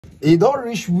It don't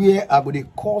reach where I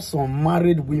would call some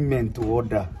married women to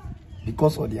order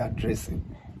because of their dressing.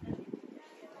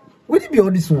 Will it be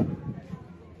all this one?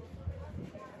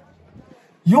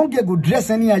 You don't get good dress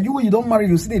anyhow. You don't marry,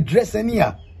 you see they dress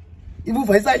anyhow. Even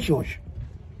for inside church.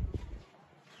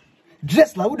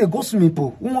 Dress like who they go swimming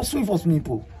pool. Who must swim for swimming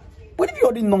pool? Will it be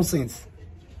all this nonsense?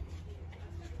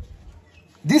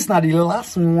 This not the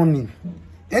last warning.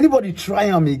 Anybody try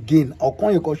them again, I'll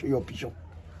call you show your picture.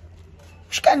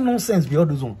 Which kind of nonsense be all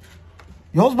this one?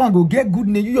 Your husband go get good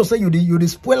name. You just say you the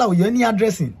spoiler or you any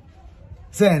addressing.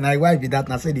 Say and I wife be that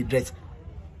and I say the dress.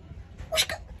 Which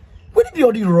kind? Will it be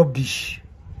all the rubbish?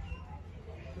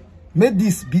 May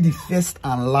this be the first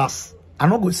and last. I'm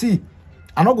not going to see.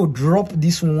 I'm not going to drop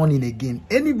this warning again.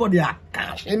 Anybody a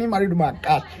cash, any married woman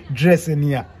cash, dress in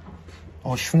here.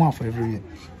 Or show for everywhere.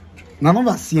 Now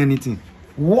never see anything.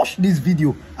 Watch this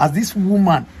video as this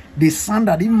woman, the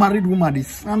sandal, the married woman, the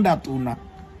sandal to now.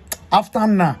 After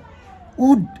now,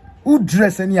 who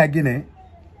dress any again? Eh?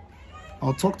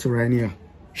 I'll talk to her here.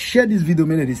 Share this video,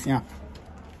 made this year.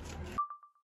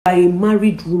 A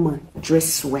married woman,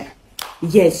 dress well.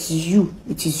 Yes, you.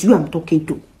 It is you I'm talking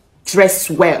to. Dress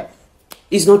well.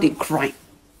 It's not a crime.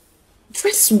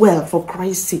 Dress well for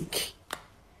Christ's sake.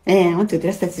 I want to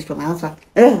dress sexy for my husband.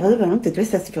 I want to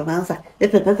dress sexy for my husband.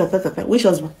 Which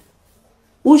husband?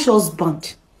 Which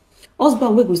husband?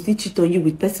 Husband will go still cheat on you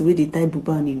with person where they tie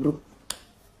buba and in rope.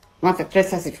 You want to dress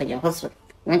sexy for your husband.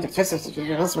 You want to dress sexy for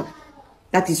your husband.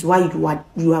 That is why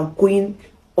you are going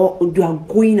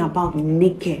about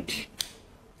naked.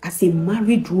 As a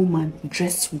married woman,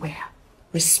 dress well.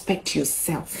 Respect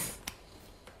yourself.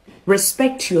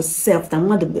 Respect yourself. The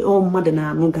mother, oh mother,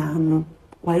 no.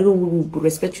 Why don't you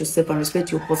respect yourself and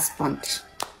respect your husband?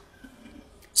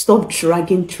 Stop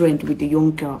dragging trend with the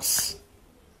young girls.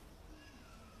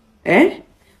 There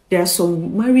are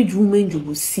some married women you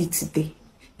will see today.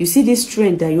 You see this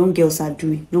trend that young girls are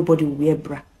doing. Nobody will wear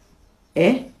bra.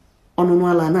 Their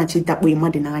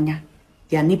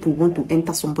nipple want to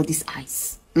enter somebody's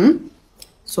eyes.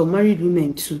 So married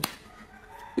women too.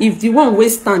 If the one way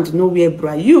stand no wear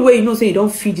bra, you way you know say you don't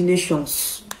feed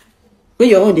nations. When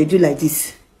your own they do like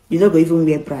this, you don't go even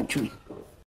wear bra doing.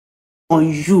 On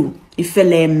you, if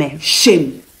a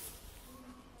shame.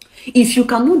 If you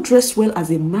cannot dress well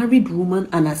as a married woman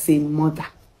and as a mother,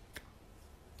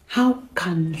 how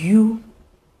can you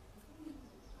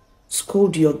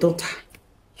scold your daughter?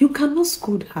 You cannot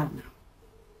scold her now.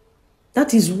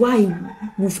 That is why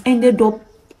we've ended up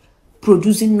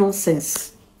producing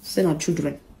nonsense. Send our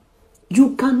children.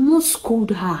 You cannot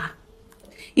scold her.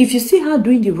 If you see her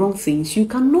doing the wrong things, you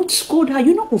cannot scold her.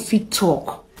 You're not going to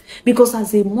talk. Because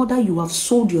as a mother, you have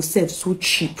sold yourself so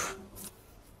cheap.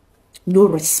 No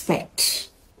respect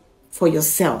for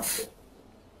yourself.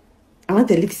 I want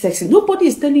to look sexy. Nobody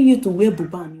is telling you to wear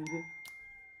buba and you.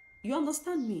 You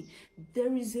understand me?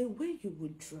 There is a way you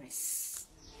will dress.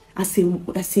 As a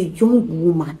young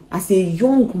woman, as a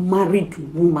young married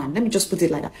woman, let me just put it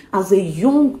like that. As a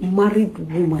young married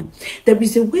woman, there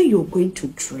is a way you're going to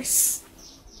dress.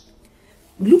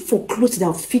 Look for clothes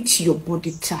that fit your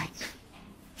body type.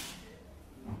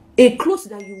 A clothes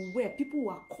that you wear, people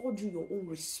will accord you your own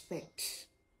respect.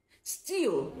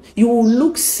 Still, you will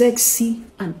look sexy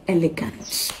and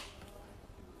elegant.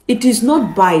 It is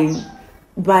not by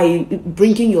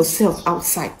bringing yourself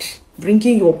outside,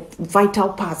 bringing your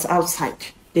vital parts outside.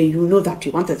 Then you know that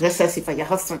you want to dress sexy for your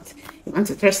husband. You want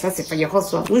to dress sexy for your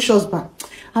husband. Which husband?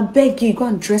 I beg you, go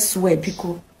and dress well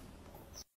because